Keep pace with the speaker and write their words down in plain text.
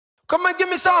Come and give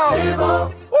me some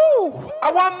flavor. Ooh,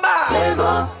 I want my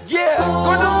flavor. Yeah,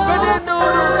 go to penny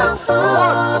noodles.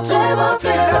 1, 2,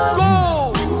 3, let's go.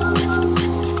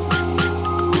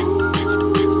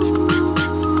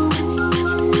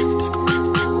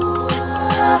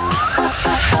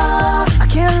 I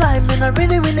can't lie, man, I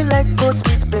really like goat's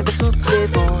meat pepper soup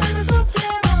flavor.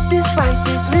 This spice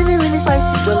is really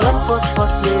spicy, your love for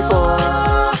hot flavor.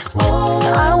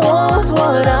 I want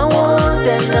what I want,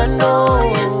 and I know.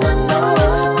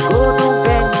 Go to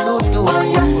bed, no do. Oh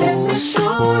yeah, let me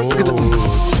show you.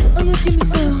 Oh yeah, give me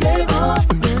some flavor.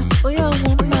 Oh yeah, I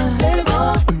want my flavor.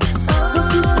 Go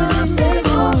to bed,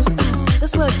 flavors.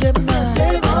 That's why I get my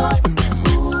flavor.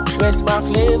 Where's my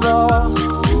flavor?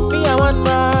 Me, I want my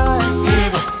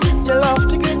flavor. Your love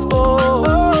chicken,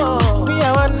 oh. Me, I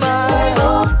want my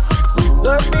flavor.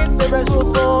 Don't beat the best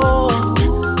football.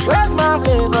 Where's my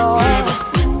flavor?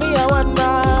 Me, I want my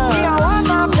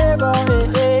flavor.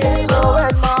 Hey, hey. So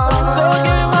where's my? So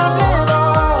give me my flavor.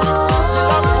 Your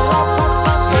love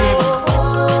flavor.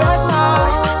 Where's my?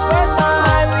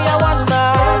 Me, I want my.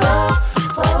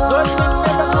 Don't beat the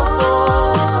best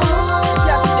football.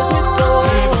 Yes, it's sweet though.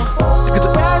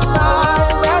 Where's my?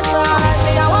 Me,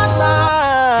 I want my.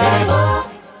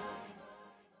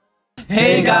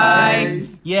 Hey guys!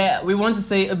 Yeah, we want to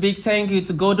say a big thank you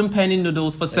to Golden Penny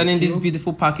Noodles for sending this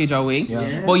beautiful package our way.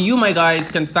 Yeah. But you, my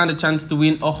guys, can stand a chance to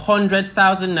win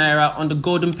 100,000 naira on the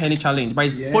Golden Penny Challenge by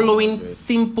following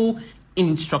simple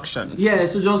instructions. Yeah,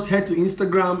 so just head to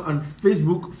Instagram and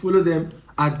Facebook, follow them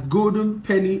at Golden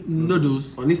Penny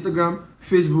Noodles on Instagram,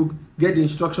 Facebook. Get the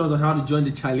instructions on how to join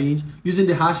the challenge using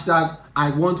the hashtag I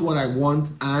want what I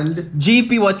want and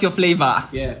GP, what's your flavor?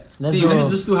 Yeah. So you use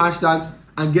those two hashtags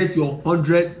and get your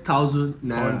 100,000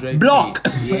 naira. Block!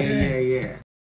 Yeah.